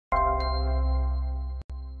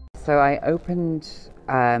So I opened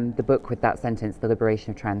the book with that sentence: the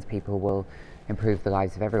liberation of trans people will improve the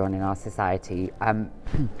lives of everyone in our society,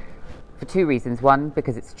 for two reasons. One,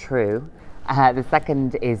 because it's true. The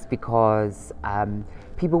second is because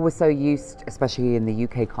people were so used, especially in the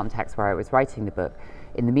UK context where I was writing the book,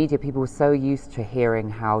 in the media, people were so used to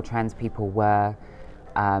hearing how trans people were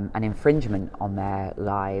an infringement on their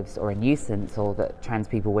lives or a nuisance, or that trans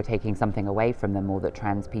people were taking something away from them, or that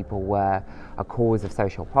trans people were a cause of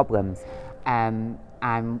social problems. And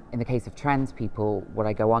in the case of trans people, what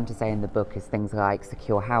I go on to say in the book is things like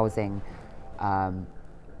secure housing,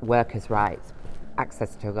 workers' rights,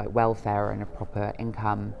 access to welfare and a proper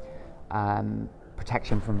income,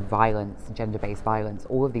 protection from violence, gender-based violence.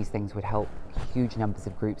 All of these things would help huge numbers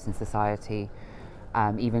of groups in society,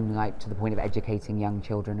 even to the point of educating young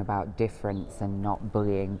children about difference and not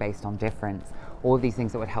bullying based on difference. All of these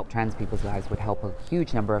things that would help trans people's lives would help a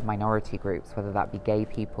huge number of minority groups, whether that be gay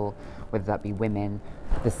people, whether that be women.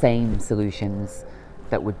 The same solutions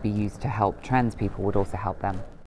that would be used to help trans people would also help them.